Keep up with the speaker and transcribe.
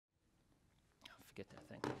forget that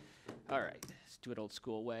thing. All right, let's do it old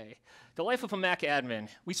school way. The life of a MacAdmin.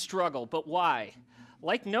 We struggle, but why?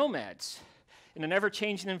 Like nomads in an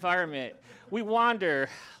ever-changing environment, we wander,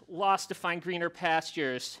 lost to find greener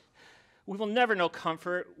pastures. We will never know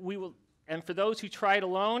comfort. And for those who try it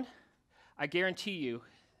alone, I guarantee you,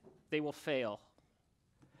 they will fail.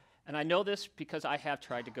 And I know this because I have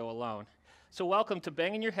tried to go alone. So welcome to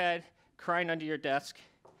banging your head, crying under your desk.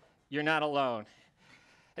 You're not alone.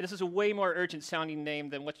 And this is a way more urgent sounding name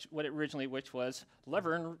than what it originally was,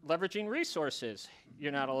 leveraging resources.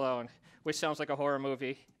 You're not alone, which sounds like a horror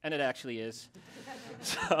movie, and it actually is.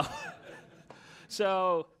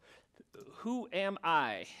 So who am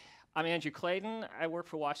I? I'm Andrew Claydon. I work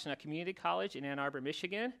for Washington Community College in Ann Arbor,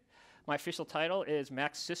 Michigan. My official title is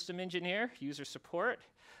Mac System Engineer, User Support,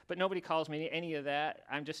 but nobody calls me any of that.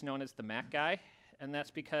 I'm just known as the Mac guy, and that's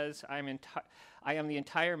because I am the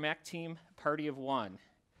entire Mac team party of one.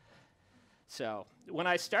 So when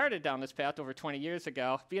I started down this path over 20 years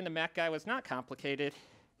ago, being the Mac guy was not complicated.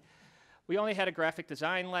 We only had a graphic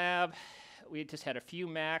design lab. We just had a few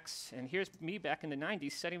Macs, and here's me back in the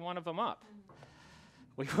 90s setting one of them up.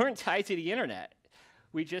 We weren't tied to the internet.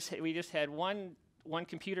 We just had one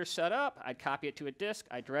computer set up. I'd copy it to a disk.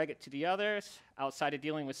 I'd drag it to the others. Outside of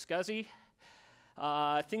dealing with SCSI,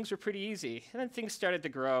 things were pretty easy. And then things started to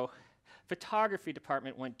grow. Photography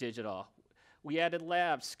department went digital. We added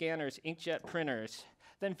labs, scanners, inkjet printers.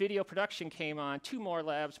 Then video production came on, 2 more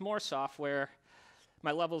labs, more software.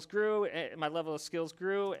 My levels grew, my level of skills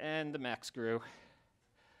grew, and the Macs grew.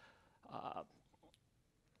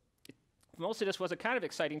 Most of this was a kind of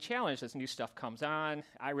exciting challenge as new stuff comes on.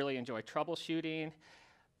 I really enjoy troubleshooting.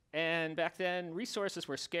 And back then, resources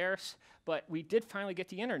were scarce, but we did finally get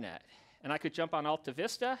the internet. And I could jump on Alta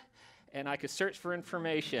Vista, and I could search for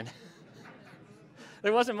information.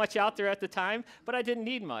 There wasn't much out there at the time, but I didn't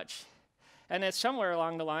need much. And then somewhere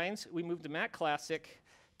along the lines, we moved to Mac Classic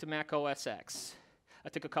to Mac OS X. I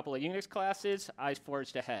took a couple of Unix classes. I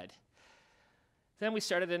forged ahead. Then we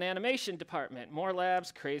started an animation department. More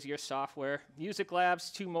labs, crazier software. Music labs,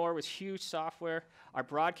 2 more was huge software. Our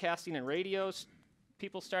broadcasting and radios,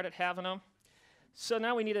 people started having them. So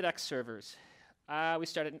now we needed X servers. I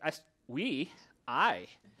started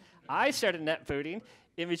net booting.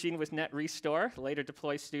 Imaging was Net Restore, later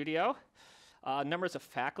Deploy Studio. Numbers of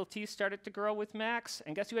faculty started to grow with Macs,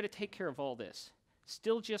 and guess who had to take care of all this?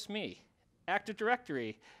 Still just me. Active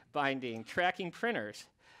Directory binding, tracking printers.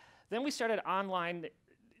 Then we started online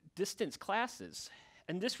distance classes,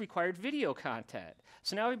 and this required video content.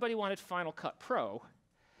 So now everybody wanted Final Cut Pro,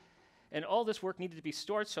 and all this work needed to be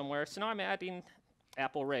stored somewhere, so now I'm adding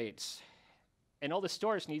Apple RAIDs. And all the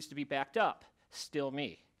storage needs to be backed up, still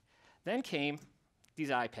me. Then came these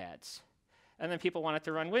iPads. And then people wanted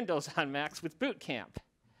to run Windows on Macs with Boot Camp.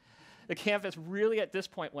 The campus really, at this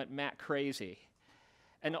point, went Mac crazy.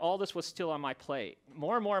 And all this was still on my plate.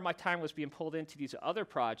 More and more of my time was being pulled into these other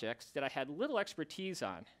projects that I had little expertise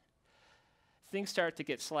on. Things started to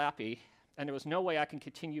get slappy, and there was no way I can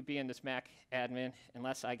continue being this Mac admin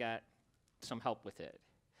unless I got some help with it.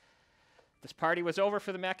 This party was over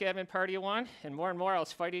for the Mac admin party of one, and more I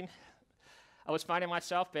was finding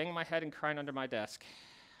myself banging my head and crying under my desk.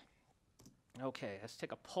 Okay, let's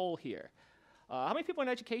take a poll here. How many people in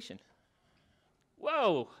education?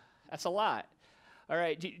 Whoa, that's a lot. All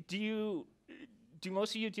right, do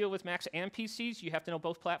most of you deal with Macs and PCs? You have to know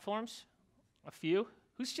both platforms? A few?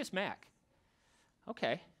 Who's just Mac?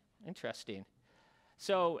 Okay, interesting.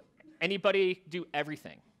 So anybody do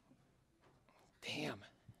everything? Damn,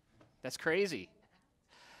 that's crazy.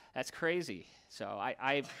 That's crazy. So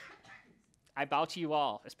I bow to you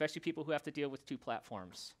all, especially people who have to deal with 2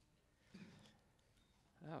 platforms.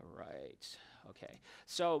 All right, okay.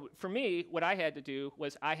 So for me, what I had to do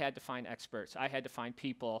was I had to find experts. I had to find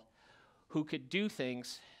people who could do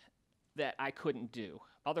things that I couldn't do.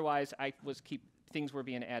 Otherwise, things were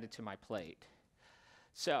being added to my plate.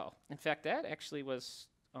 So, in fact, that actually was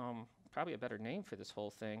probably a better name for this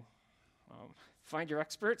whole thing. Find your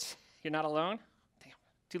experts. You're not alone. Damn,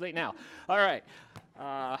 too late now. All right.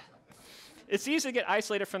 It's easy to get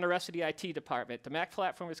isolated from the rest of the IT department. The Mac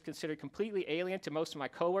platform was considered completely alien to most of my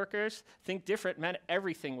coworkers. Think different meant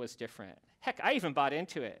everything was different. Heck, I even bought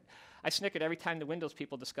into it. I snickered every time the Windows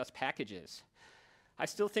people discussed packages. I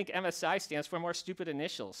still think MSI stands for more stupid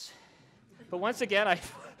initials. But once again,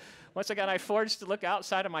 I forged to look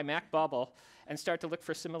outside of my Mac bubble and start to look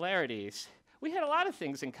for similarities. We had a lot of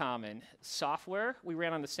things in common. Software, we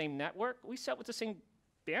ran on the same network. We sat with the same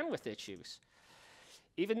bandwidth issues.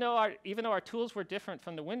 Even though our tools were different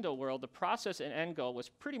from the Windows world, the process and end goal was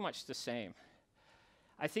pretty much the same.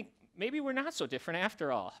 I think maybe we're not so different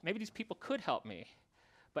after all. Maybe these people could help me.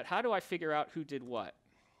 But how do I figure out who did what?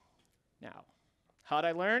 Now, how'd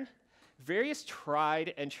I learn? Various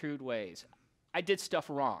tried and true ways. I did stuff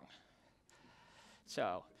wrong.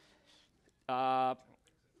 So,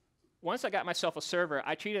 once I got myself a server,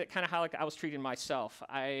 I treated it kind of how like I was treating myself.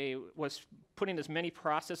 I was putting as many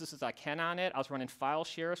processes as I can on it. I was running file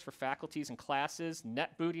shares for faculties and classes,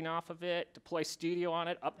 net booting off of it, deploy Studio on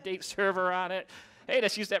it, update server on it. Hey,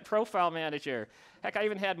 let's use that profile manager. Heck, I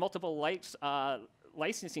even had multiple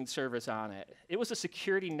licensing servers on it. It was a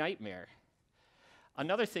security nightmare.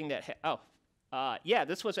 Another thing that, yeah,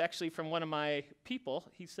 this was actually from one of my people.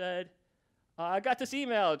 He said, I got this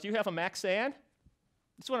email. Do you have a Mac SAN?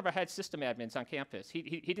 It's one of our head system admins on campus. He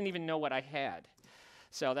didn't even know what I had.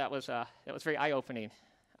 So that was very eye-opening.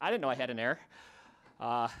 I didn't know I had an error.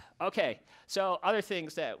 Okay, so other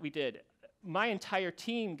things that we did. My entire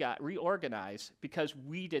team got reorganized because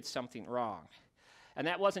we did something wrong. And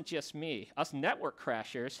that wasn't just me. Us network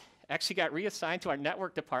crashers actually got reassigned to our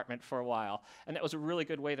network department for a while, and that was a really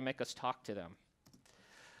good way to make us talk to them.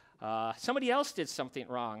 Somebody else did something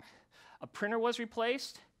wrong. A printer was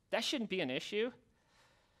replaced. That shouldn't be an issue.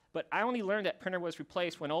 But I only learned that printer was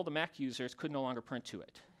replaced when all the Mac users could no longer print to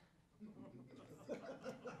it.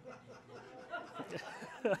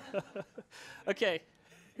 Okay.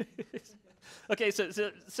 Okay,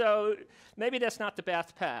 so maybe that's not the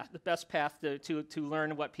best path to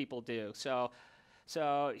learn what people do. So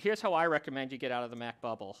here's how I recommend you get out of the Mac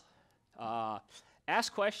bubble.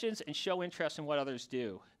 Ask questions and show interest in what others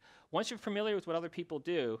do. Once you're familiar with what other people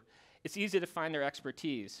do, it's easy to find their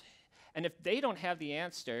expertise. And if they don't have the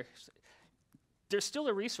answer, there's still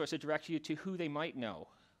a resource to direct you to who they might know.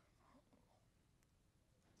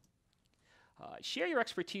 Share your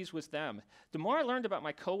expertise with them. The more I learned about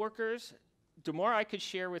my coworkers, the more I could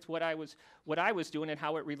share with what I was doing and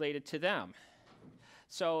how it related to them.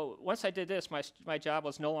 So once I did this, my job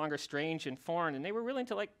was no longer strange and foreign, and they were willing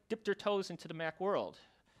to like dip their toes into the Mac world.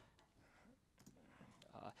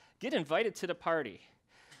 Get invited to the party.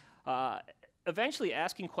 Eventually,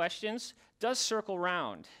 asking questions does circle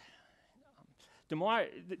round. The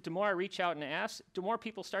more I reach out and ask, the more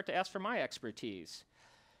people start to ask for my expertise.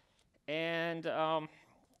 And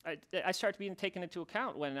I start being taken into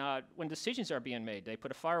account when decisions are being made. They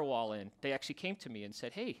put a firewall in. They actually came to me and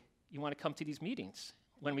said, hey, you want to come to these meetings?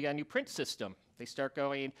 When we got a new print system, they start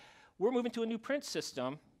going, we're moving to a new print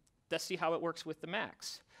system. Let's see how it works with the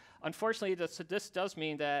Macs. Unfortunately, this does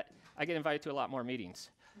mean that I get invited to a lot more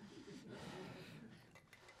meetings.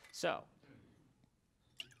 So,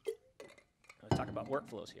 let's talk about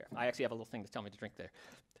workflows here. I actually have a little thing to tell me to drink there.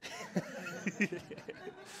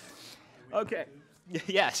 Okay.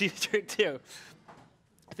 Yes, you drink too.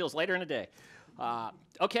 It feels later in the day.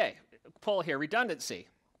 Okay, poll here. Redundancy.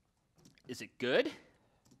 Is it good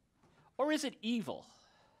or is it evil?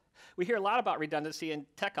 We hear a lot about redundancy in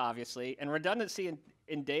tech, obviously, and redundancy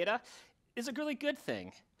in data is a really good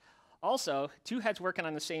thing. Also, two heads working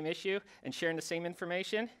on the same issue and sharing the same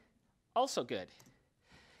information, also good,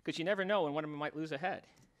 because you never know when one of them might lose a head.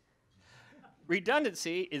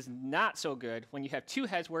 Redundancy is not so good when you have two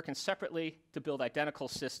heads working separately to build identical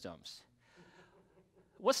systems.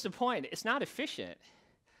 What's the point? It's not efficient.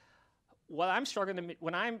 When I'm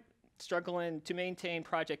struggling to maintain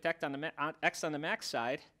Project X on the Mac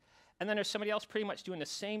side, and then there's somebody else pretty much doing the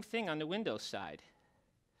same thing on the Windows side.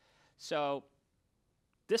 So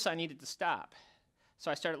this I needed to stop. So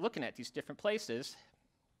I started looking at these different places,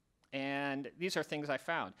 and these are things I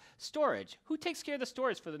found. Storage. Who takes care of the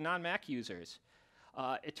storage for the non-Mac users?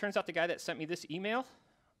 It turns out the guy that sent me this email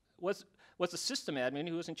was a system admin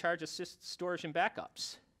who was in charge of storage and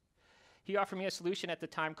backups. He offered me a solution at the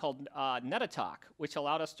time called Netatalk, which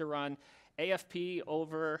allowed us to run AFP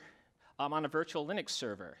over on a virtual Linux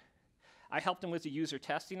server. I helped him with the user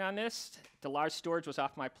testing on this. The large storage was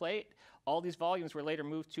off my plate. All these volumes were later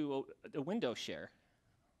moved to a Windows share.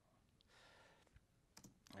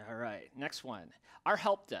 All right, next one. Our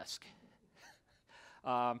help desk.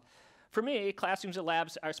 For me, classrooms and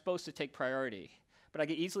labs are supposed to take priority, but I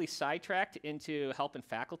get easily sidetracked into helping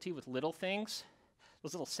faculty with little things,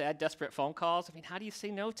 those little sad, desperate phone calls. I mean, how do you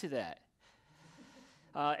say no to that?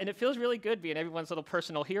 And it feels really good being everyone's little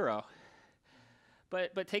personal hero.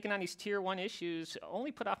 But taking on these tier 1 issues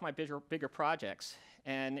only put off my bigger projects,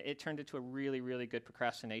 and it turned into a really, really good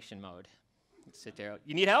procrastination mode. Sit there.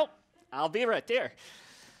 You need help? I'll be right there.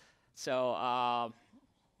 So I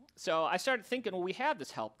started thinking, well, we have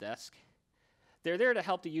this help desk. They're there to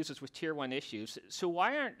help the users with tier 1 issues. So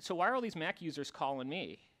why are all these Mac users calling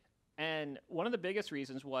me? And one of the biggest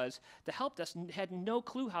reasons was the help desk had no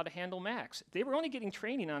clue how to handle Macs. They were only getting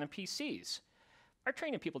training on PCs. Our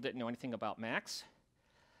training people didn't know anything about Macs.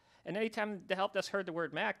 And anytime the help desk heard the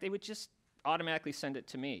word Mac, they would just automatically send it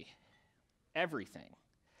to me. Everything.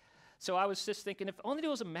 So I was just thinking, if only there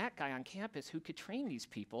was a Mac guy on campus who could train these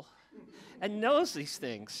people and knows these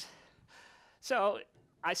things. So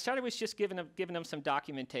I started with just giving them some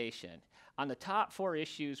documentation on the top 4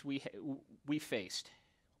 issues we faced.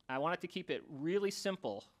 I wanted to keep it really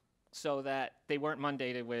simple so that they weren't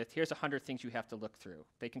mandated with, here's 100 things you have to look through.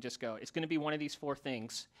 They can just go, it's going to be one of these 4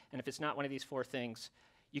 things, and if it's not one of these 4 things,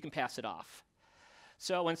 you can pass it off.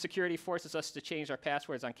 So when security forces us to change our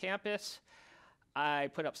passwords on campus, I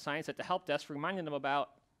put up signs at the help desk reminding them about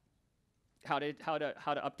how to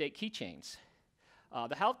update keychains.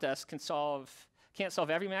 The help desk can't solve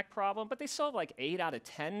every Mac problem, but they solve like 8 out of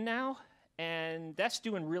 10 now. And that's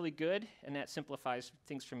doing really good, and that simplifies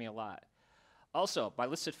things for me a lot. Also, my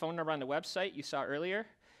listed phone number on the website you saw earlier,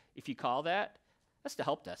 if you call that, that's the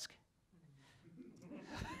help desk.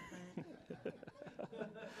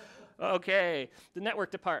 Okay, the network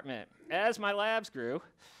department. As my labs grew,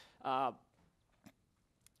 as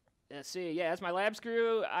my labs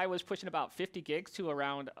grew, I was pushing about 50 gigs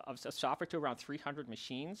of software to around 300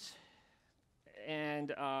 machines.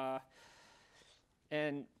 And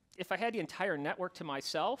if I had the entire network to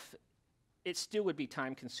myself, it still would be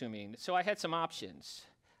time consuming. So I had some options.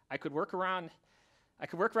 I could work around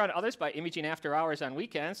others by imaging after hours on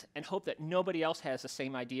weekends and hope that nobody else has the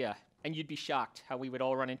same idea. And you'd be shocked how we would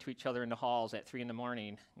all run into each other in the halls at 3 in the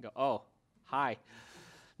morning and go, oh, hi,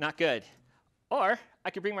 not good. Or I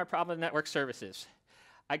could bring my problem to network services.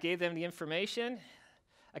 I gave them the information.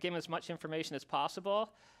 I gave them as much information as possible.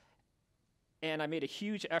 And I made a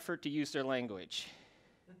huge effort to use their language.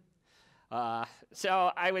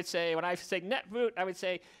 So I would say, when I say net boot, I would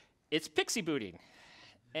say, it's pixie booting.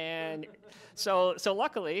 And so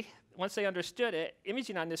luckily, once they understood it,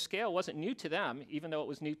 imaging on this scale wasn't new to them, even though it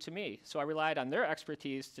was new to me. So I relied on their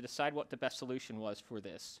expertise to decide what the best solution was for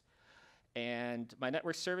this. And my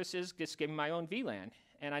network services just gave me my own VLAN,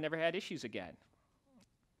 and I never had issues again.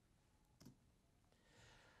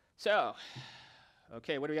 So,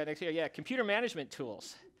 okay, what do we got next here? Yeah, computer management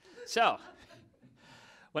tools. So,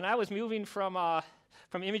 when I was moving from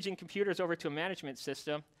imaging computers over to a management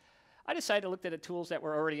system, I decided to look at the tools that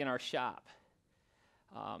were already in our shop.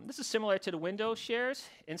 This is similar to the Windows shares.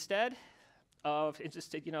 Instead of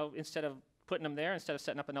putting them there, instead of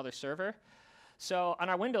setting up another server. So on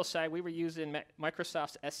our Windows side, we were using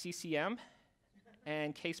Microsoft's SCCM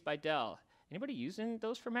and Case by Dell. Anybody using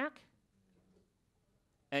those for Mac?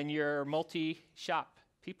 And you're multi-shop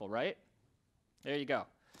people, right? There you go.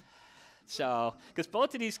 So, because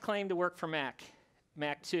both of these claim to work for Mac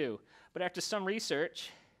too. But after some research,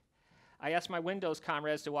 I asked my Windows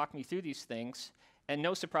comrades to walk me through these things. And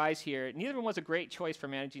no surprise here, neither of them was a great choice for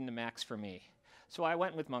managing the Macs for me. So I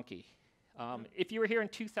went with Monkey. If you were here in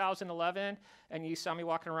 2011 and you saw me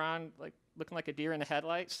walking around looking like a deer in the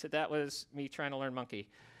headlights, that was me trying to learn Monkey.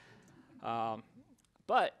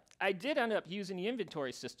 But I did end up using the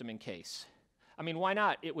inventory system in Case. I mean, why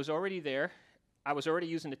not? It was already there. I was already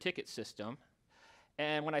using the ticket system.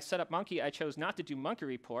 And when I set up Monkey, I chose not to do Monkey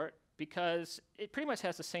Report because it pretty much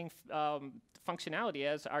has the same functionality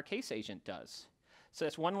as our Case agent does. So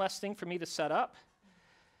that's one less thing for me to set up.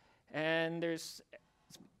 And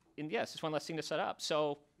yes, it's one less thing to set up.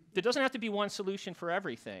 So there doesn't have to be one solution for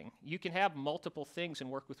everything. You can have multiple things and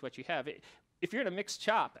work with what you have. If you're in a mixed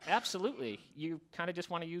shop, absolutely, you kind of just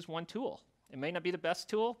want to use one tool. It may not be the best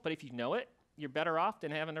tool, but if you know it, you're better off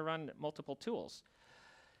than having to run multiple tools.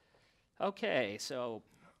 Okay, so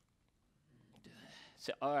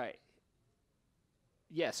all right.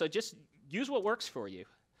 Yeah, so just use what works for you.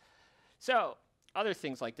 So other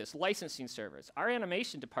things like this, licensing servers. Our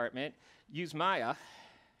animation department used Maya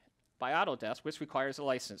by Autodesk, which requires a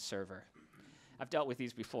license server. I've dealt with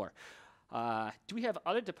these before. Do we have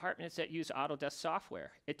other departments that use Autodesk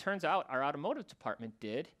software? It turns out our automotive department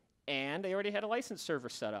did, and they already had a license server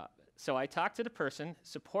set up. So I talked to the person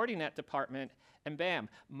supporting that department, and bam,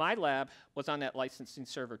 my lab was on that licensing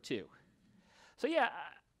server too. So yeah,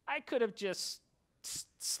 I could have just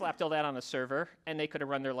slapped all that on the server, and they could have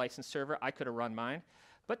run their license server. I could have run mine.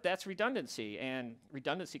 But that's redundancy, and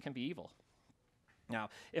redundancy can be evil. Now,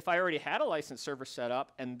 if I already had a license server set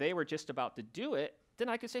up, and they were just about to do it, then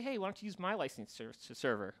I could say, hey, why don't you use my license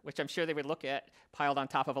server, which I'm sure they would look at, piled on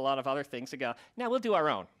top of a lot of other things, and go, now we'll do our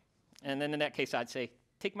own. And then in that case, I'd say,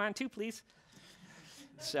 take mine too, please.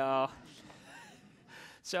 So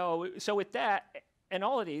with that, and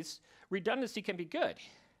all of these, redundancy can be good.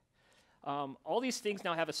 All these things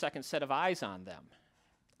now have a second set of eyes on them.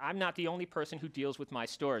 I'm not the only person who deals with my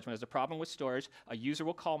storage. When there's a problem with storage, a user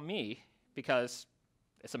will call me because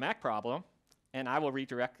it's a Mac problem, and I will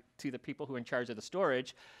redirect to the people who are in charge of the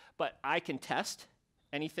storage. But I can test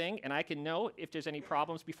anything, and I can know if there's any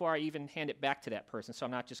problems before I even hand it back to that person. So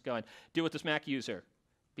I'm not just going, deal with this Mac user,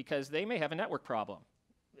 because they may have a network problem.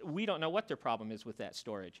 We don't know what their problem is with that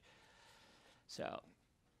storage. So,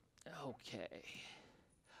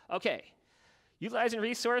 okay. Utilizing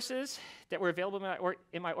resources that were available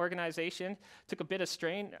in my organization took a bit of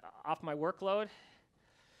strain off my workload,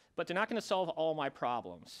 but they're not going to solve all my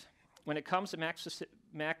problems. When it comes to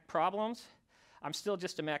Mac problems, I'm still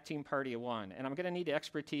just a Mac team party of one, and I'm going to need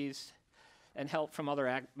expertise and help from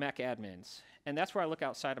other Mac admins. And that's where I look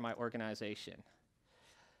outside of my organization.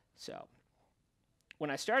 So, when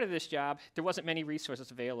I started this job, there wasn't many resources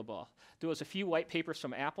available. There was a few white papers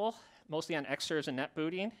from Apple, mostly on Xserves and net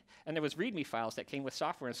booting, and there was README files that came with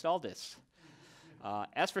software installed this.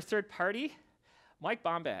 As for third party, Mike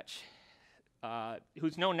Bombach,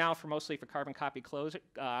 who's known now mostly for Carbon Copy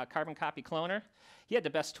Cloner, he had the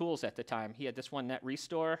best tools at the time. He had this one, Net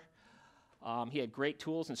Restore. He had great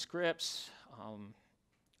tools and scripts.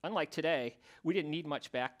 Unlike today, we didn't need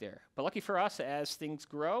much back there. But lucky for us, as things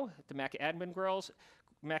grow, the MacAdmin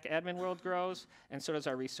world grows, and so does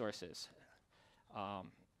our resources.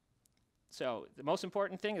 So the most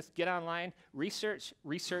important thing is get online, research,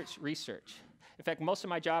 research, research. In fact, most of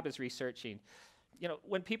my job is researching. You know,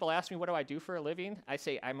 when people ask me what do I do for a living, I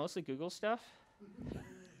say I mostly Google stuff.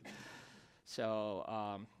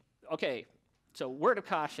 So, okay, so word of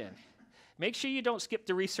caution. Make sure you don't skip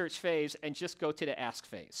the research phase and just go to the ask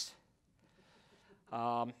phase.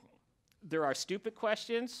 There are stupid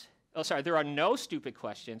questions. Oh, sorry, there are no stupid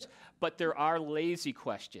questions, but there are lazy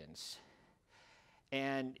questions.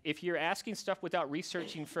 And if you're asking stuff without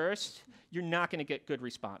researching first, you're not going to get good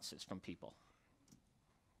responses from people.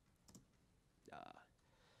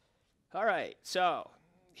 All right, so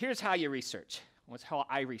here's how you research. What's how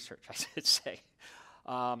I research, I should say.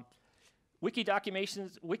 Wiki documentation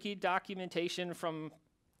from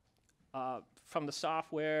the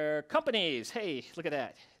software companies. Hey, look at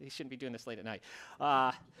that. They shouldn't be doing this late at night.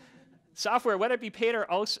 Software, whether it be paid or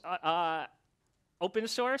open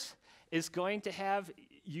source, is going to have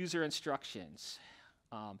user instructions.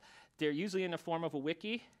 They're usually in the form of a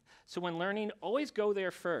wiki. So when learning, always go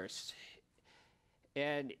there first.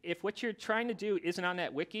 And if what you're trying to do isn't on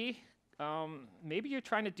that wiki, maybe you're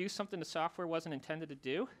trying to do something the software wasn't intended to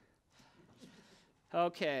do.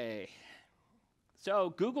 Okay,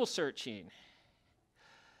 so Google searching.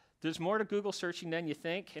 There's more to Google searching than you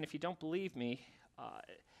think, and if you don't believe me,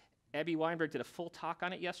 Abby Weinberg did a full talk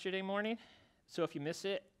on it yesterday morning, so if you miss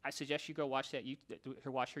it, I suggest you go watch her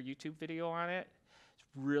YouTube video on it. It's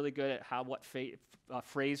really good at what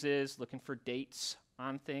phrases, looking for dates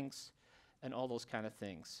on things, and all those kind of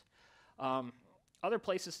things. Other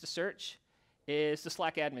places to search is the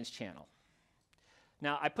Slack admins channel.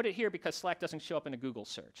 Now, I put it here because Slack doesn't show up in a Google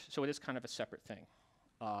search, so it is kind of a separate thing.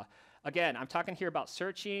 Again, I'm talking here about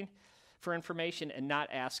searching for information and not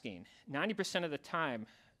asking. 90% of the time,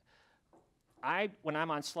 when I'm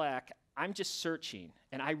on Slack, I'm just searching,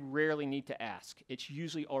 and I rarely need to ask. It's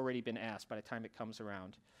usually already been asked by the time it comes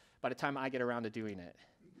around, by the time I get around to doing it.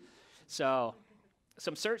 So,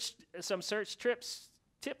 some search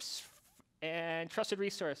tips, and trusted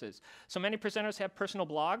resources. So many presenters have personal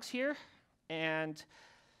blogs here. And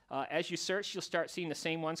as you search, you'll start seeing the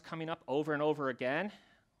same ones coming up over and over again.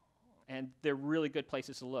 And they're really good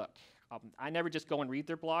places to look. I never just go and read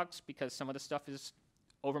their blogs because some of the stuff is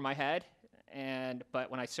over my head. But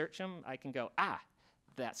when I search them, I can go,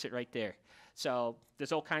 that's it right there. So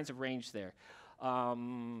there's all kinds of range there.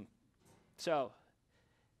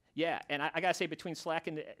 Yeah, and I gotta say, between Slack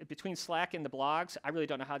and the blogs, I really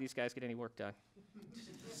don't know how these guys get any work done.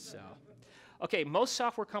 So. Okay, most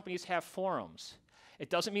software companies have forums. It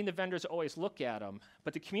doesn't mean the vendors always look at them,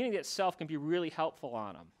 but the community itself can be really helpful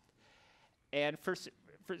on them. And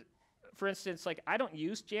for instance, like I don't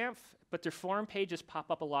use Jamf, but their forum pages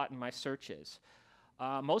pop up a lot in my searches.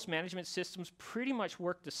 Most management systems pretty much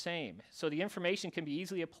work the same, so the information can be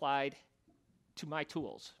easily applied to my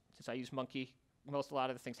tools. Since I use Monkey, a lot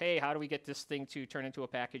of the things, hey, how do we get this thing to turn into a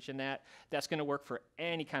package, and that's going to work for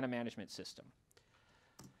any kind of management system.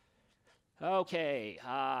 Okay,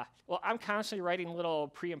 well, I'm constantly writing little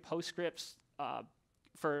pre and post scripts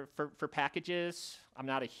for packages. I'm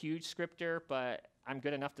not a huge scripter, but I'm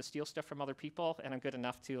good enough to steal stuff from other people, and I'm good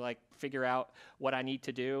enough to like figure out what I need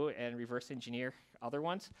to do and reverse engineer other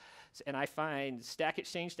ones. And I find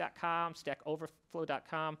StackExchange.com,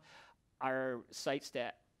 StackOverflow.com are sites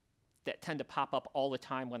that that tend to pop up all the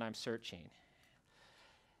time when I'm searching.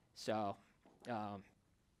 So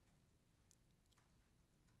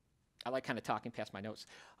I like kind of talking past my notes.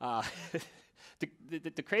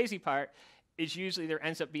 The crazy part is usually there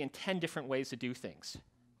ends up being 10 different ways to do things.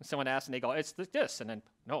 When someone asks and they go, it's this, and then,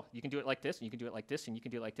 no, you can do it like this, and you can do it like this, and you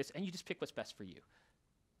can do it like this, and you just pick what's best for you.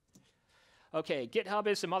 Okay, GitHub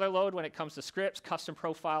is the mother lode when it comes to scripts, custom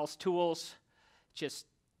profiles, tools. It's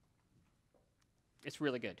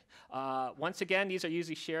really good. Once again, these are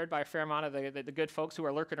usually shared by a fair amount of the good folks who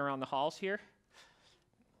are lurking around the halls here.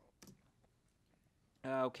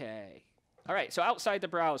 Okay. All right, so outside the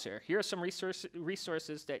browser, here are some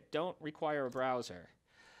resources that don't require a browser.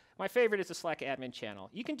 My favorite is the Slack admin channel.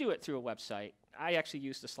 You can do it through a website. I actually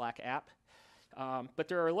use the Slack app. But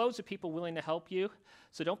there are loads of people willing to help you,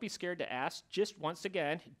 so don't be scared to ask. Just, once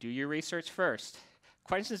again, do your research first.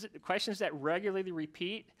 Questions that regularly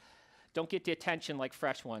repeat don't get the attention like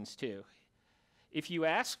fresh ones, too. If you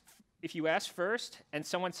ask first and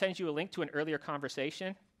someone sends you a link to an earlier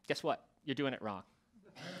conversation, guess what? You're doing it wrong.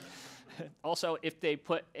 Also, if they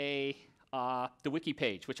put the wiki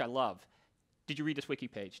page, which I love, did you read this wiki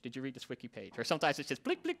page? Did you read this wiki page? Or sometimes it's just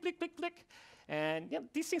blick, blick, blick, blick, blick. And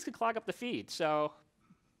these things can clog up the feed. So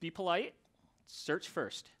be polite, search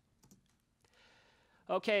first.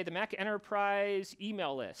 Okay, the Mac Enterprise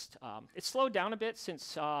email list. It's slowed down a bit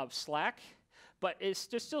since Slack, but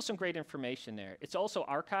there's still some great information there. It's also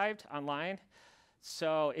archived online,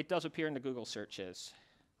 so it does appear in the Google searches.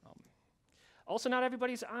 Also, not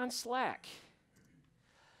everybody's on Slack.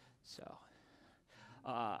 So,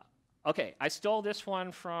 okay, I stole this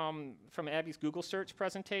one from Abby's Google search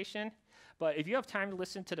presentation, but if you have time to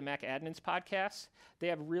listen to the MacAdmins podcast, they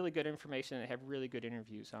have really good information and they have really good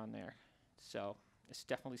interviews on there. So it's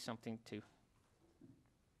definitely something to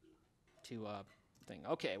think.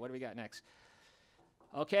 Okay, what do we got next?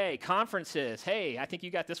 Okay, conferences. Hey, I think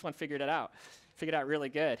you got this one figured out really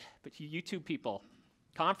good. But you YouTube people,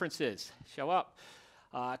 conferences, show up.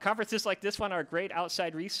 Conferences like this one are a great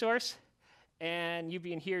outside resource, and you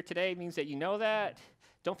being here today means that you know that.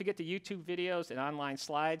 Don't forget the YouTube videos and online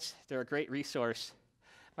slides. They're a great resource.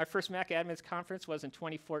 My first MacAdmins conference was in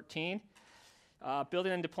 2014.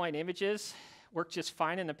 Building and deploying images worked just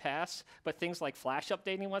fine in the past, but things like flash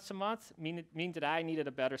updating once a month mean that I needed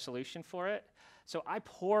a better solution for it. So I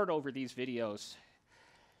pored over these videos,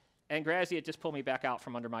 and Grazia just pulled me back out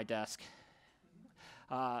from under my desk.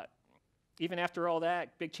 Even after all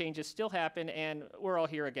that, big changes still happen, and we're all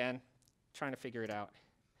here again trying to figure it out.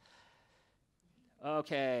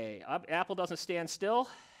 Okay, Apple doesn't stand still,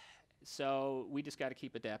 so we just got to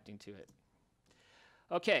keep adapting to it.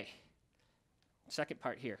 Okay, second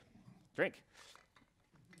part here, drink.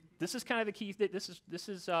 This is kind of the key. This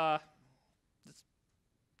is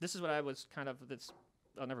what I was kind of.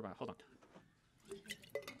 Oh, never mind. Hold on.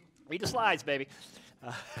 Read the slides, baby.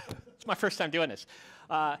 It's my first time doing this.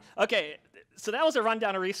 Okay, so that was a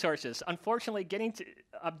rundown of resources. Unfortunately, getting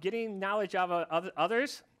knowledge of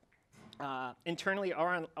others internally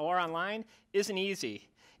or online isn't easy.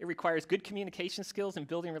 It requires good communication skills and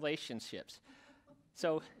building relationships.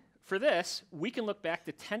 So for this, we can look back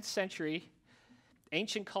to 10th century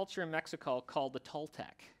ancient culture in Mexico called the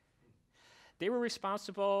Toltec. They were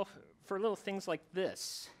responsible for little things like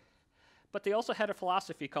this, but they also had a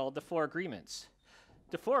philosophy called the Four Agreements.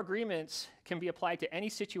 The Four Agreements can be applied to any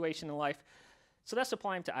situation in life, so let's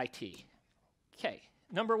apply them to IT. Okay,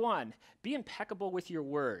 number one, be impeccable with your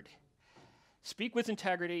word. Speak with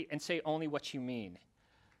integrity and say only what you mean.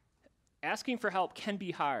 Asking for help can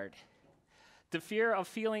be hard. The fear of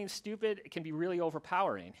feeling stupid can be really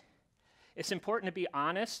overpowering. It's important to be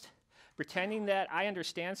honest. Pretending that I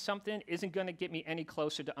understand something isn't going to get me any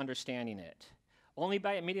closer to understanding it. Only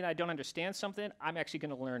by admitting I don't understand something, I'm actually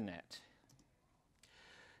going to learn that.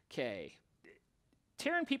 Okay,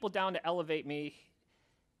 tearing people down to elevate me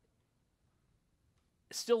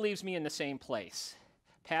still leaves me in the same place.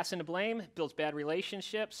 Passing the blame builds bad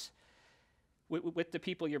relationships with the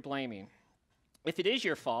people you're blaming. If it is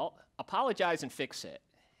your fault, apologize and fix it.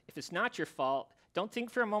 If it's not your fault, don't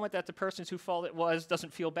think for a moment that the person whose fault it was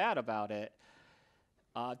doesn't feel bad about it.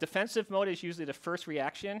 Defensive mode is usually the first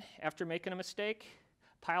reaction after making a mistake.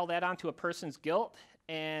 Pile that onto a person's guilt,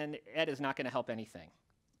 and that is not going to help anything.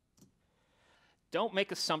 Don't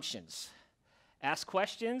make assumptions. Ask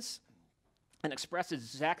questions and express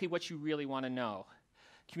exactly what you really want to know.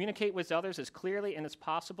 Communicate with others as clearly and as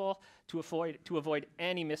possible to avoid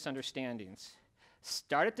any misunderstandings.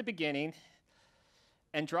 Start at the beginning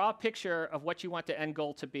and draw a picture of what you want the end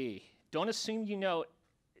goal to be. Don't assume you know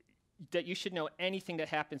that you should know anything that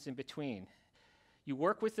happens in between. You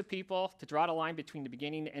work with the people to draw the line between the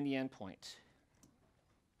beginning and the end point.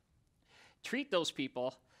 Treat those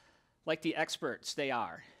people like the experts they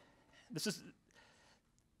are. This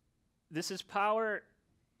is power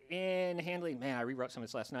in handling, man, I rewrote some of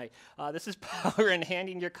this last night. This is power in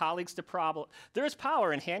handing your colleagues the problem. There is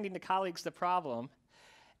power in handing the colleagues the problem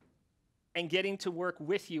and getting to work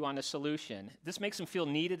with you on a solution. This makes them feel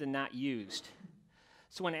needed and not used.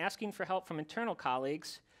 So when asking for help from internal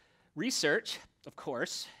colleagues, research, of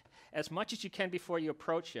course, as much as you can before you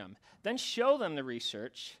approach them. Then show them the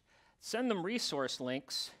research, send them resource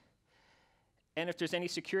links, and if there's any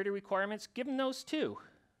security requirements, give them those too.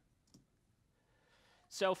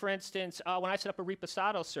 So for instance, when I set up a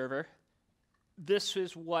reposado server, this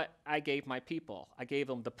is what I gave my people. I gave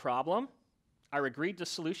them the problem, I agreed the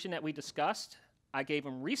solution that we discussed, I gave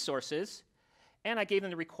them resources, and I gave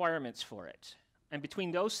them the requirements for it. And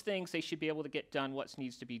between those things, they should be able to get done what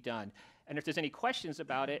needs to be done. And if there's any questions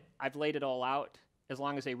about it, I've laid it all out as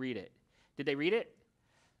long as they read it. Did they read it?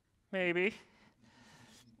 Maybe.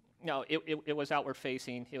 No, it was outward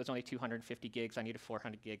facing. It was only 250 gigs. I needed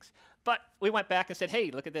 400 gigs. But we went back and said,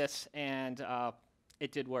 hey, look at this, and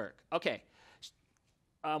it did work. Okay.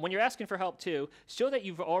 When you're asking for help too, show that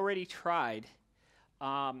you've already tried,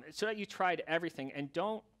 so that you tried everything, and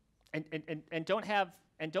don't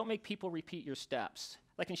make people repeat your steps.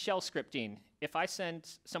 Like in shell scripting, if I send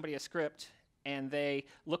somebody a script and they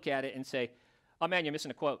look at it and say, oh man, you're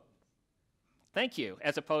missing a quote. Thank you,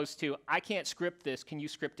 as opposed to, I can't script this, can you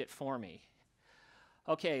script it for me?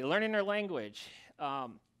 Okay, learning their language.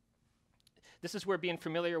 This is where being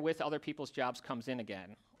familiar with other people's jobs comes in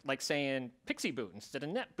again. Like saying Pixie Boot instead of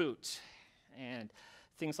NetBoot, and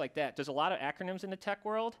things like that. There's a lot of acronyms in the tech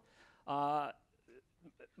world.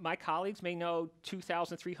 My colleagues may know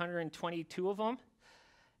 2,322 of them,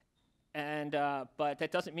 and but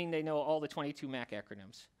that doesn't mean they know all the 22 Mac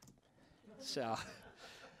acronyms. So,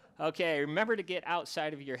 okay, remember to get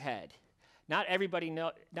outside of your head. Not everybody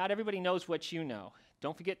knows what you know.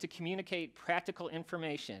 Don't forget to communicate practical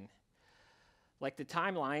information, like the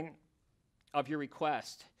timeline of your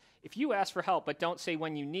request. If you ask for help but don't say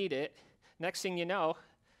when you need it, next thing you know,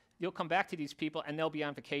 you'll come back to these people and they'll be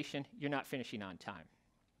on vacation. You're not finishing on time.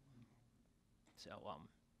 So,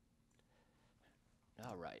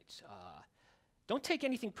 all right. Don't take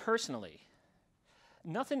anything personally.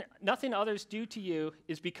 Nothing others do to you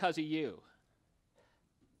is because of you.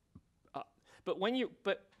 But when you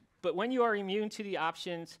are immune to the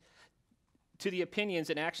options, to the opinions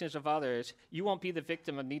and actions of others, you won't be the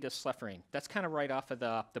victim of needless suffering. That's kind of right off of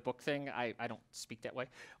the book thing. I don't speak that way.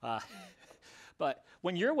 But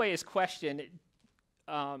when your way is questioned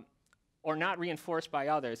or not reinforced by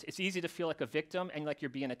others, it's easy to feel like a victim and like you're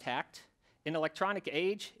being attacked. In electronic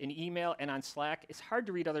age, in email and on Slack, it's hard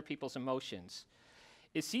to read other people's emotions.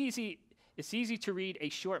 It's easy to read a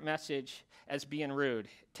short message as being rude.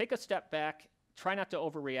 Take a step back, try not to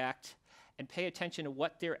overreact, and pay attention to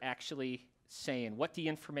what they're actually saying, what the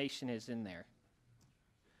information is in there.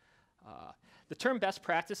 The term best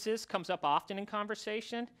practices comes up often in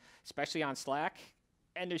conversation, especially on Slack,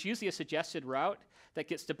 and there's usually a suggested route that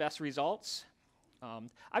gets the best results.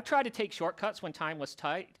 I've tried to take shortcuts when time was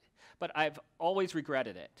tight, but I've always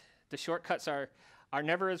regretted it. The shortcuts are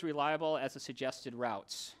never as reliable as the suggested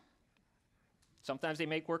routes. Sometimes they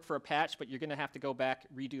make work for a patch, but you're going to have to go back,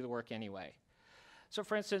 redo the work anyway. So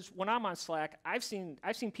for instance, when I'm on Slack, I've seen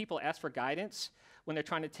people ask for guidance when they're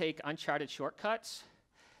trying to take uncharted shortcuts.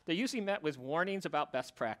 They're usually met with warnings about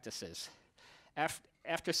best practices.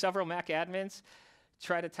 After several MacAdmins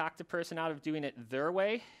try to talk the person out of doing it their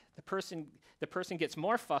way, the person gets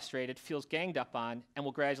more frustrated, feels ganged up on, and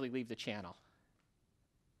will gradually leave the channel.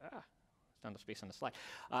 There's not enough space on the slide.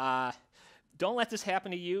 Don't let this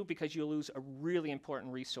happen to you because you'll lose a really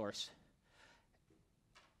important resource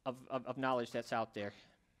of knowledge that's out there.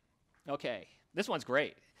 Okay, this one's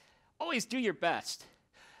great. Always do your best.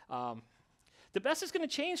 The best is going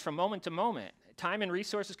to change from moment to moment. Time and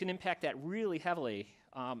resources can impact that really heavily.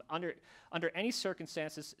 Under any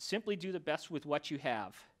circumstances, simply do the best with what you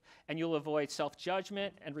have, and you'll avoid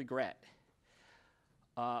self-judgment and regret.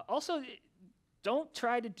 Also, don't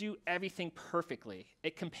try to do everything perfectly.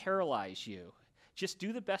 It can paralyze you. Just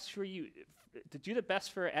do the best for you, do the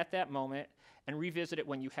best for at that moment, and revisit it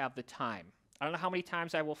when you have the time. I don't know how many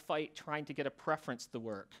times I will fight trying to get a preference to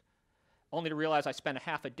work, only to realize I spent a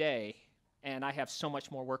half a day and I have so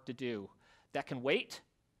much more work to do. That can wait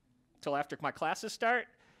till after my classes start,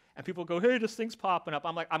 and people go, hey, this thing's popping up.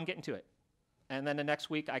 I'm like, I'm getting to it. And then the next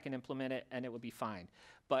week I can implement it and it will be fine.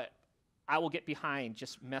 But I will get behind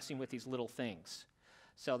just messing with these little things.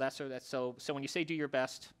 So so when you say do your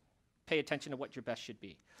best, pay attention to what your best should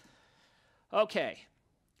be. Okay,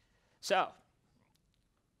 so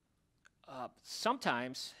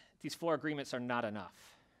sometimes these 4 agreements are not enough,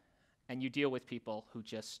 and you deal with people who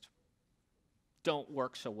just don't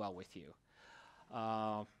work so well with you.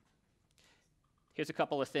 Here's a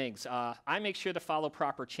couple of things. I make sure to follow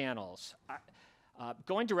proper channels.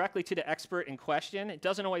 Going directly to the expert in question, it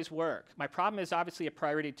doesn't always work. My problem is obviously a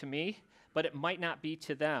priority to me, but it might not be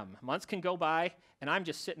to them. Months can go by, and I'm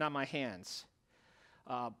just sitting on my hands.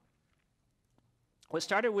 What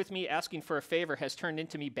started with me asking for a favor has turned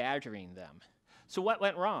into me badgering them. So what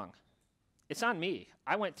went wrong? It's on me.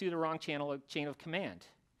 I went through the wrong chain of command.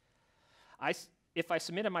 If I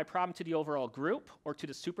submitted my problem to the overall group or to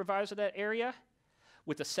the supervisor of that area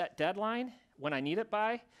with a set deadline when I need it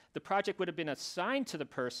by, the project would have been assigned to the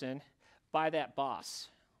person by that boss.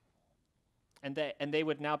 And they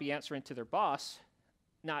would now be answering to their boss,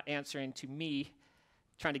 not answering to me,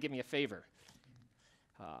 trying to give me a favor.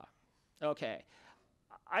 Okay.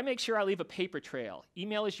 I make sure I leave a paper trail.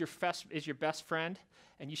 Email is your best friend,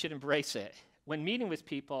 and you should embrace it. When meeting with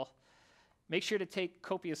people, make sure to take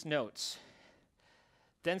copious notes.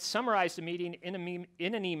 Then summarize the meeting in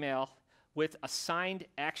an email with assigned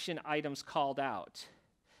action items called out.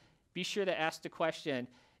 Be sure to ask the question,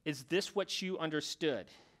 is this what you understood?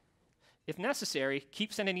 If necessary,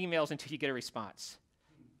 keep sending emails until you get a response.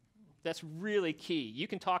 That's really key. You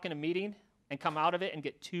can talk in a meeting and come out of it and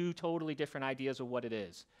get 2 totally different ideas of what it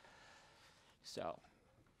is. So,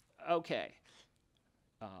 okay.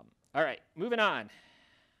 All right, moving on.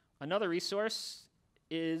 Another resource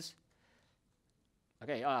is,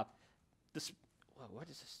 okay, what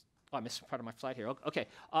is this? Oh, I missed part of my slide here. Okay,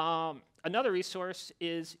 another resource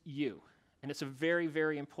is you, and it's a very,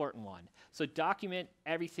 very important one. So document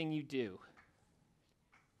everything you do.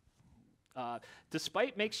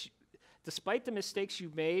 Despite the mistakes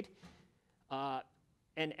you've made,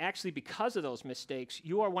 and actually because of those mistakes,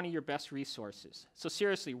 you are one of your best resources. So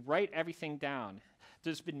seriously, write everything down.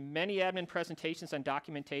 There's been many admin presentations on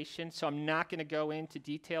documentation, so I'm not going to go into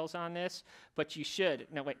details on this, but you should.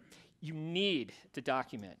 No, wait. You need to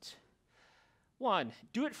document. 1,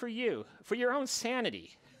 do it for you, for your own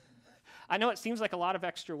sanity. I know it seems like a lot of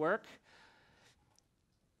extra work,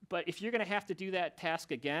 but if you're going to have to do that task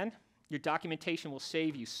again, your documentation will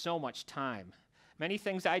save you so much time. Many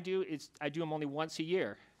things I do them only once a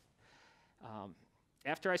year.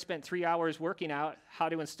 After I spent 3 hours working out how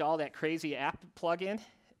to install that crazy app plugin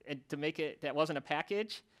and to make it that wasn't a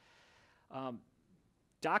package,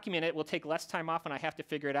 document it will take less time off when I have to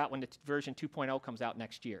figure it out when the version 2.0 comes out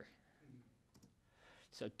next year.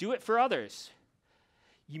 So do it for others.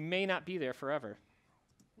 You may not be there forever.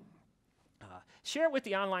 Share it with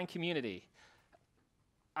the online community.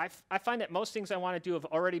 I find that most things I want to do have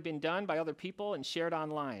already been done by other people and shared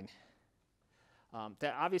online.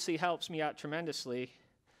 That obviously helps me out tremendously,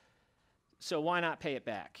 so why not pay it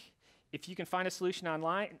back? If you can find a solution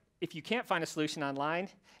online, if you can't find a solution online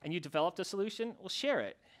and you developed a solution, well, share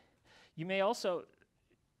it. You may also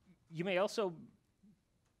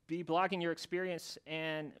be blogging your experience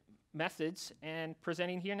and methods and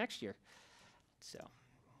presenting here next year. So,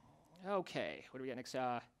 okay, what do we got next?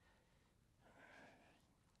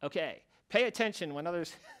 Okay, pay attention when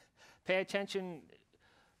others pay attention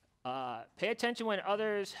when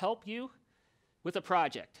others help you with a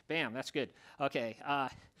project. Bam, that's good. Okay,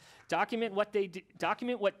 document what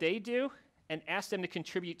they do and ask them to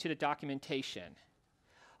contribute to the documentation.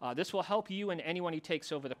 This will help you and anyone who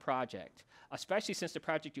takes over the project, especially since the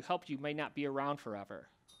project you helped you may not be around forever.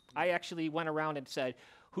 I actually went around and said,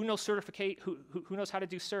 who knows who knows how to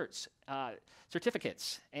do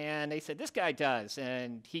certificates? And they said, this guy does.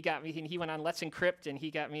 And he got me, and he went on Let's Encrypt, and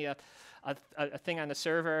he got me a thing on the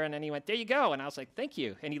server, and then he went, there you go. And I was like, thank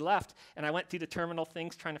you. And he left, and I went through the terminal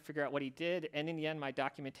things trying to figure out what he did, and in the end, my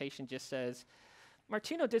documentation just says,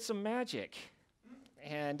 Martino did some magic.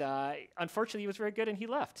 And unfortunately, he was very good, and he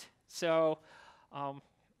left. So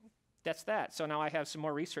that's that. So now I have some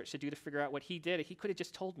more research to do to figure out what he did. He could have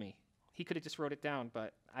just told me. He could have just wrote it down,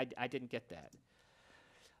 but I didn't get that.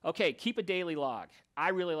 Okay, keep a daily log. I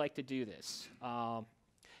really like to do this.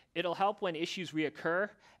 It'll help when issues reoccur,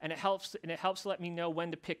 and it helps let me know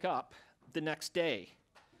when to pick up the next day.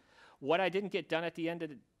 What I didn't get done at the end of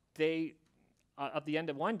the day, the end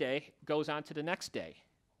of one day, goes on to the next day.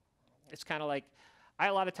 It's kind of like I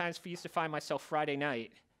a lot of times used to find myself Friday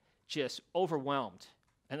night just overwhelmed,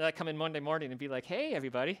 and then I come in Monday morning and be like, "Hey,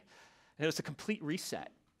 everybody," and it was a complete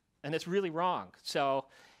reset. And it's really wrong. So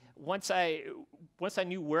once I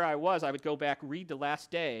knew where I was, I would go back, read the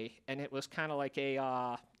last day, and it was kind of like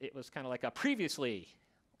a previously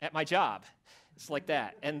at my job. It's like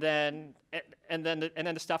that. And then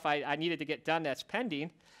the stuff I needed to get done that's pending,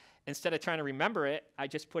 instead of trying to remember it, I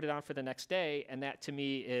just put it on for the next day, and that to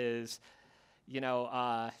me is,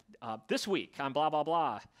 this week on blah, blah,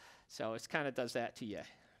 blah. So it kind of does that to you.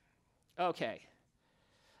 Okay,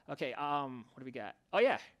 what do we got? Oh,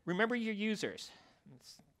 yeah, remember your users.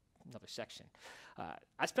 It's another section.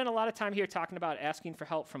 I spent a lot of time here talking about asking for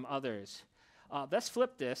help from others. Let's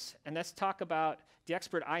flip this, and let's talk about the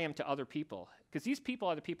expert I am to other people, because these people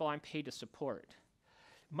are the people I'm paid to support.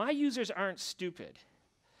 My users aren't stupid.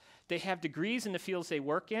 They have degrees in the fields they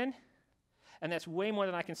work in, and that's way more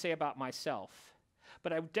than I can say about myself.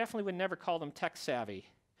 But I definitely would never call them tech savvy.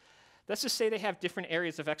 Let's just say they have different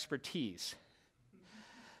areas of expertise.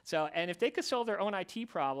 So, and if they could solve their own IT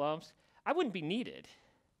problems, I wouldn't be needed.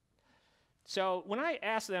 So when I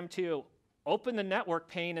ask them to open the network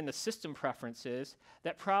pane in the system preferences,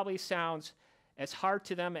 that probably sounds as hard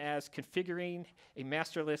to them as configuring a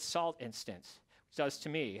masterless salt instance, which does to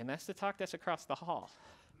me, and that's the talk that's across the hall.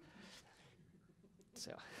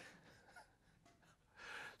 So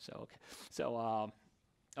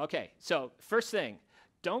first thing,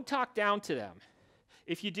 don't talk down to them.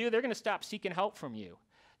 If you do, they're going to stop seeking help from you.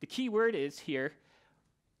 The key word is here,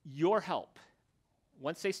 your help.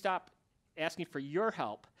 Once they stop asking for your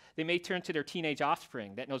help, they may turn to their teenage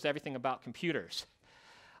offspring that knows everything about computers.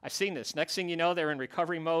 I've seen this. Next thing you know, they're in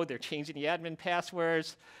recovery mode, they're changing the admin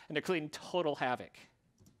passwords, and they're creating total havoc.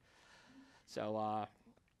 So,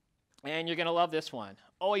 and you're going to love this one.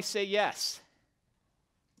 Always say yes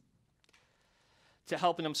to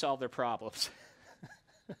helping them solve their problems.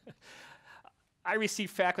 I receive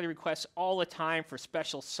faculty requests all the time for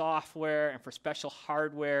special software and for special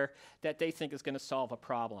hardware that they think is going to solve a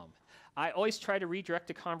problem. I always try to redirect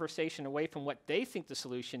the conversation away from what they think the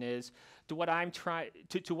solution is to what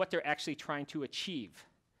to what they're actually trying to achieve.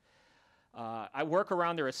 I work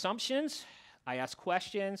around their assumptions. I ask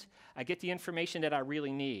questions. I get the information that I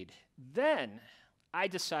really need. Then I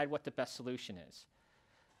decide what the best solution is.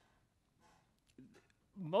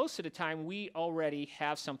 Most of the time, we already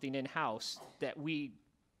have something in-house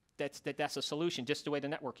that's a solution, just the way the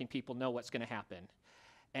networking people know what's going to happen.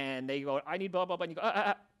 And they go, I need blah, blah, blah, and you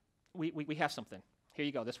go, we have something. Here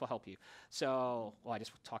you go, this will help you. So, I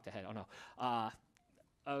just talked ahead, oh no.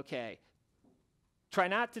 Okay. Try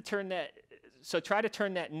to turn that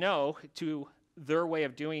no to their way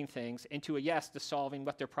of doing things into a yes to solving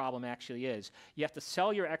what their problem actually is. You have to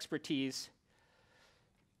sell your expertise,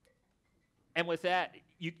 and with that,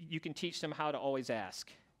 you can teach them how to always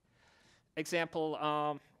ask.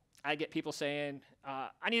 Example, I get people saying,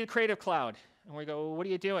 I need a Creative Cloud. And we go, well, what are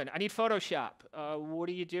you doing? I need Photoshop. What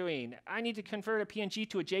are you doing? I need to convert a PNG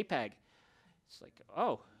to a JPEG. It's like,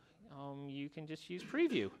 you can just use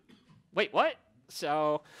Preview. Wait, what?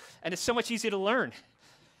 So, and it's so much easier to learn.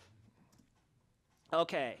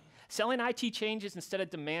 Okay, selling IT changes instead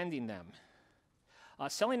of demanding them.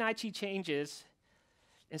 Selling IT changes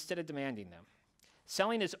instead of demanding them.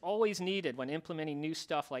 Selling is always needed when implementing new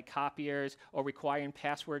stuff like copiers or requiring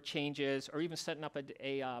password changes or even setting up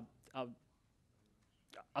a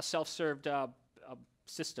self-served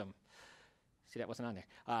system. See, that wasn't on there.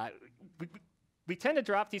 We tend to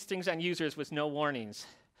drop these things on users with no warnings.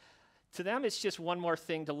 To them, it's just one more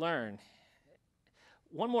thing to learn,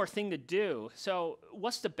 one more thing to do. So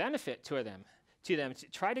what's the benefit to them?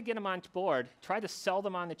 Try to get them on board. Try to sell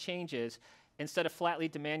them on the changes instead of flatly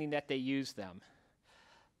demanding that they use them.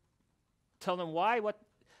 Tell them why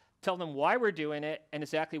we're doing it and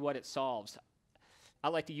exactly what it solves. I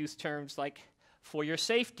like to use terms like for your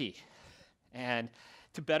safety and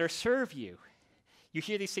to better serve you. You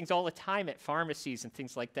hear these things all the time at pharmacies and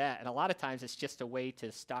things like that, and a lot of times it's just a way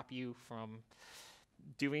to stop you from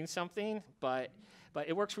doing something, but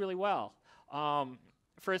it works really well.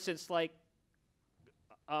 For instance, like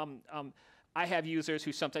I have users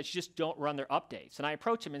who sometimes just don't run their updates, and I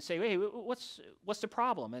approach them and say, hey, what's the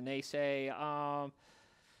problem? And they say,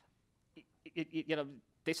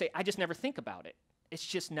 they say, I just never think about it. It's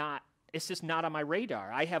just not on my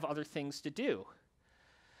radar. I have other things to do.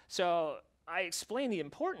 So I explain the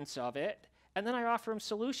importance of it, and then I offer them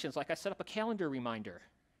solutions. Like I set up a calendar reminder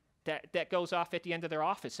that goes off at the end of their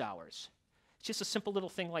office hours. It's just a simple little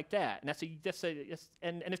thing like that. And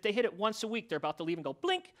if they hit it once a week, they're about to leave and go,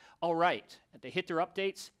 blink, all right. If they hit their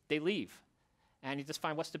updates, they leave. And you just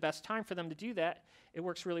find what's the best time for them to do that. It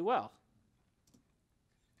works really well.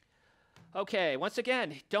 Okay, once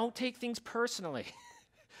again, don't take things personally.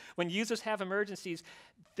 When users have emergencies,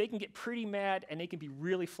 they can get pretty mad and they can be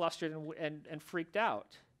really flustered and freaked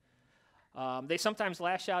out. They sometimes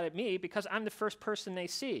lash out at me because I'm the first person they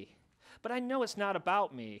see. But I know it's not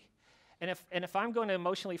about me. And if I'm going to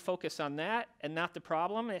emotionally focus on that and not the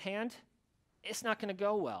problem at hand, it's not going to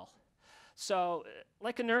go well. So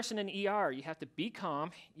like a nurse in an ER, you have to be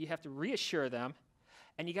calm, you have to reassure them,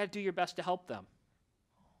 and you got to do your best to help them.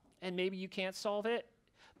 And maybe you can't solve it,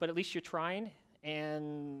 but at least you're trying,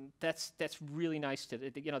 and that's really nice to,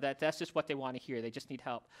 that's just what they want to hear. They just need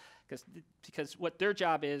help, because what their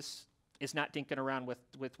job is not dinking around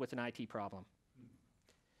with an IT problem.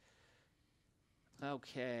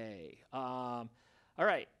 Okay. All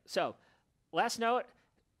right. So last note.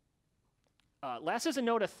 Last is a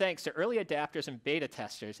note of thanks to early adapters and beta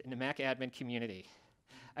testers in the MacAdmin community.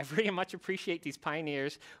 I very much appreciate these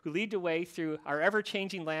pioneers who lead the way through our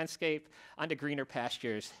ever-changing landscape onto greener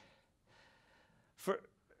pastures.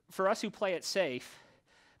 For us who play it safe,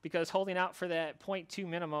 because holding out for that 0.2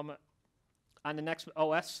 minimum on the next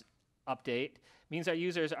OS update means our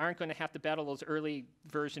users aren't going to have to battle those early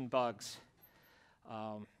version bugs.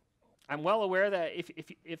 I'm well aware that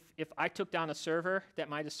if I took down a server that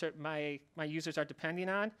my users are depending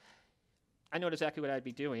on, I know exactly what I'd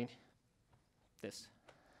be doing. This.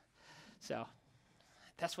 So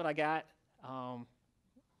that's what I got.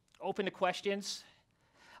 Open to questions.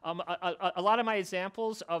 A lot of my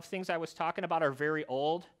examples of things I was talking about are very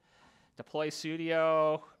old. Deploy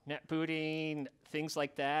Studio, net booting, things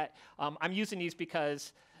like that. I'm using these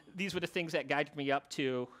because these were the things that guided me up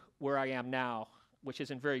to where I am now, which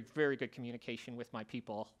is in very, very good communication with my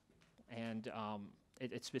people, and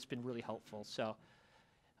it's been really helpful. So,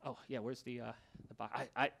 oh yeah, where's the box?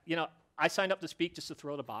 I signed up to speak just to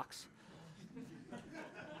throw the box.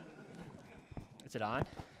 Is it on?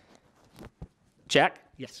 Check.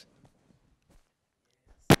 Yes.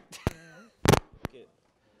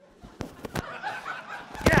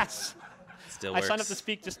 Yes. Still works. I signed up to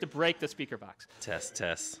speak just to break the speaker box.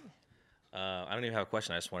 Test. I don't even have a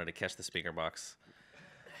question. I just wanted to catch the speaker box.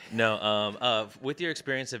 No, with your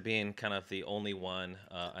experience of being kind of the only one,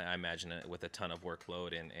 I imagine it with a ton of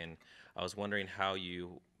workload, and I was wondering how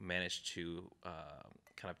you managed to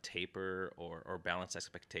kind of taper or balance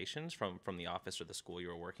expectations from the office or the school you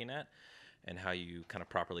were working at, and how you kind of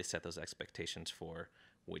properly set those expectations for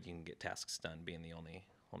when you can get tasks done, being the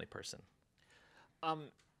only person.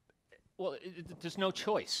 Well, there's no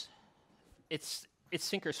choice. It's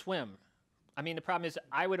sink or swim. I mean, the problem is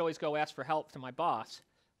I would always go ask for help to my boss.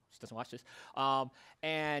 She doesn't watch this.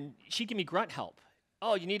 And she'd give me grunt help.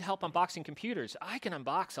 Oh, you need help unboxing computers. I can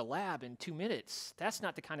unbox a lab in 2 minutes. That's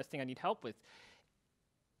not the kind of thing I need help with.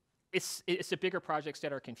 It's the bigger projects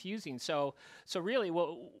that are confusing. So really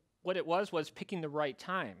what it was picking the right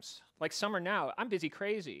times. Like summer now, I'm busy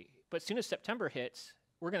crazy. But as soon as September hits,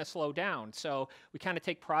 we're going to slow down. So we kind of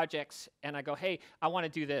take projects, and I go, hey, I want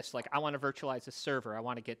to do this. Like, I want to virtualize this server. I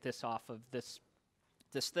want to get this off of this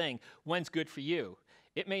thing. When's good for you?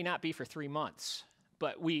 It may not be for 3 months,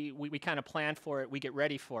 but we kind of plan for it. We get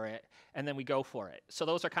ready for it, and then we go for it. So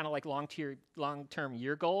those are kind of like long-term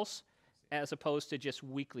year goals as opposed to just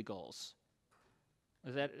weekly goals.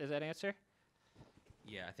 Does that answer?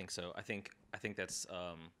 Yeah, I think so. I think that's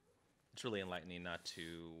it's really enlightening not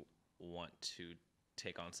to want to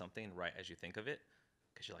take on something right as you think of it,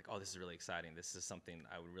 because you're like, oh, this is really exciting. This is something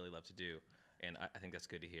I would really love to do. And I think that's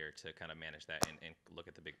good to hear, to kind of manage that and look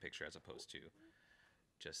at the big picture as opposed to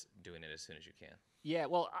just doing it as soon as you can. Yeah,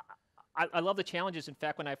 well, I love the challenges. In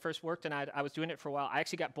fact, when I first worked and I was doing it for a while, I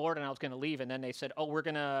actually got bored and I was going to leave. And then they said, oh, we're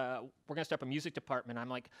gonna start up a music department. I'm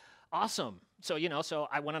like, awesome. So, so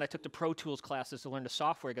I went and I took the Pro Tools classes to learn the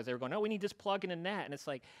software, because they were going, oh, we need this plugin and that. And it's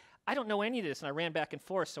like, I don't know any of this. And I ran back and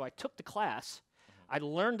forth. So I took the class. I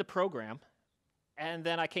learned the program, and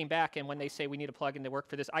then I came back, and when they say we need a plugin to work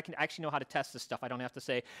for this, I can actually know how to test this stuff. I don't have to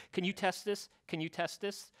say, can you test this? Can you test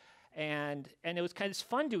this? And it was kind of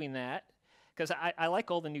fun doing that, because I like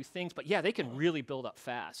all the new things. But, yeah, they can really build up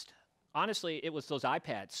fast. Honestly, it was those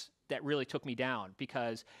iPads that really took me down,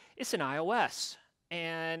 because it's an iOS,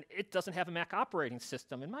 and it doesn't have a Mac operating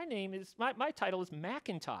system. And my title is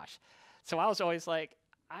Macintosh. So I was always like,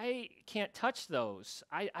 I can't touch those.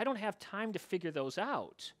 I don't have time to figure those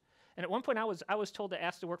out. And at one point, I was told to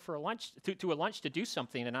ask to work for a lunch to do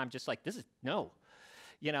something, and I'm just like, this is no,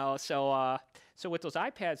 So with those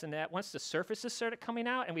iPads and that, once the Surfaces started coming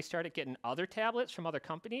out and we started getting other tablets from other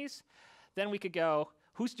companies, then we could go,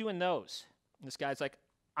 who's doing those? And this guy's like,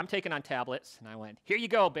 I'm taking on tablets, and I went, here you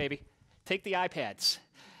go, baby, take the iPads.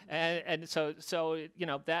 And so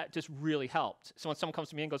that just really helped. So when someone comes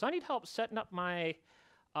to me and goes, I need help setting up my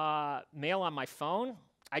mail on my phone,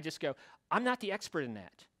 I just go, I'm not the expert in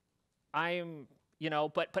that.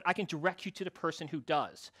 But I can direct you to the person who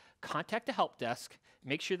does. contact the help desk,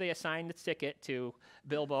 make sure they assign the ticket to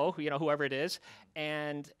Bilbo, whoever it is,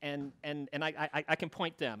 and I can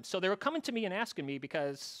point them. So they were coming to me and asking me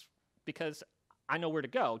because I know where to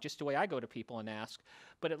go, just the way I go to people and ask.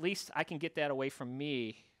 But at least I can get that away from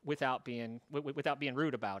me without being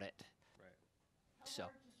rude about it. How So.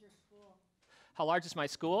 large is your school? How large is my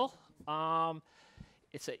school?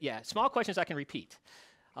 Small questions I can repeat.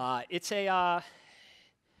 It's a. I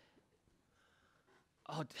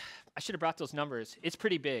should have brought those numbers. It's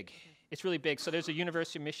pretty big. It's really big. So there's a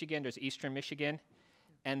University of Michigan, there's Eastern Michigan,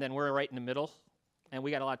 and then we're right in the middle. And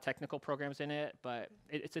we got a lot of technical programs in it, but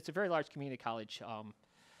it's a very large community college.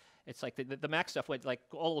 It's like the Mac stuff, like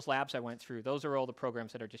all those labs I went through, those are all the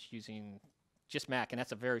programs that are just using just Mac, and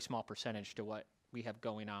that's a very small percentage to what we have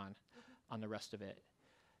going on the rest of it.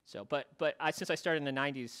 So, but since I started in the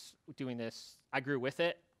 90s doing this, I grew with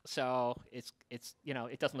it. So it's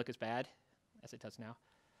it doesn't look as bad as it does now.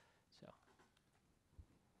 So,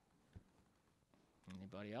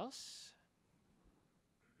 anybody else?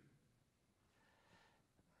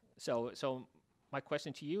 So my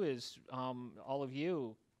question to you is, all of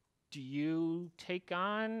you, do you take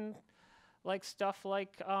on like stuff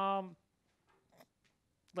like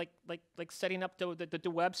setting up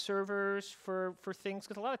the web servers for things?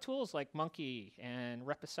 Because a lot of tools like Monkey and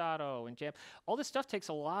Reposado and Jam, all this stuff takes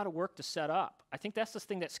a lot of work to set up. I think that's the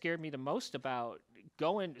thing that scared me the most about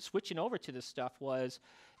switching over to this stuff was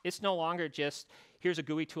it's no longer just, here's a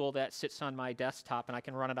GUI tool that sits on my desktop and I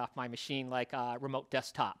can run it off my machine like a remote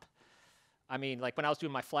desktop. I mean, like when I was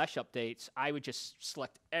doing my Flash updates, I would just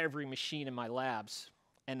select every machine in my labs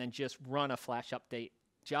and then just run a Flash update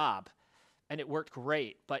job. And it worked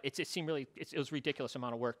great, but it seemed really, it was a ridiculous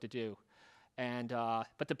amount of work to do. And,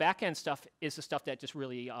 but the back end stuff is the stuff that just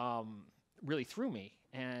really, really threw me.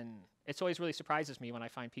 And it's always really surprises me when I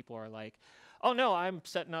find people are like, oh no, I'm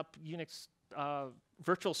setting up Unix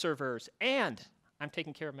virtual servers and I'm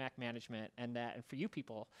taking care of Mac management and that. And for you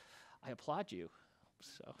people, I applaud you.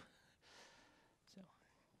 So.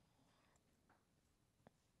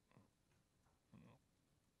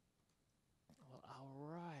 Well, all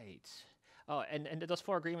right. Oh, and those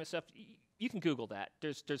 4 agreement stuff, you can Google that.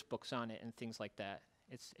 There's books on it and things like that.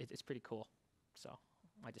 It's pretty cool. So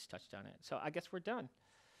I just touched on it. So I guess we're done.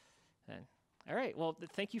 Then, all right. Well,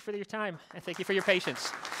 thank you for your time and thank you for your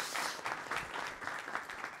patience.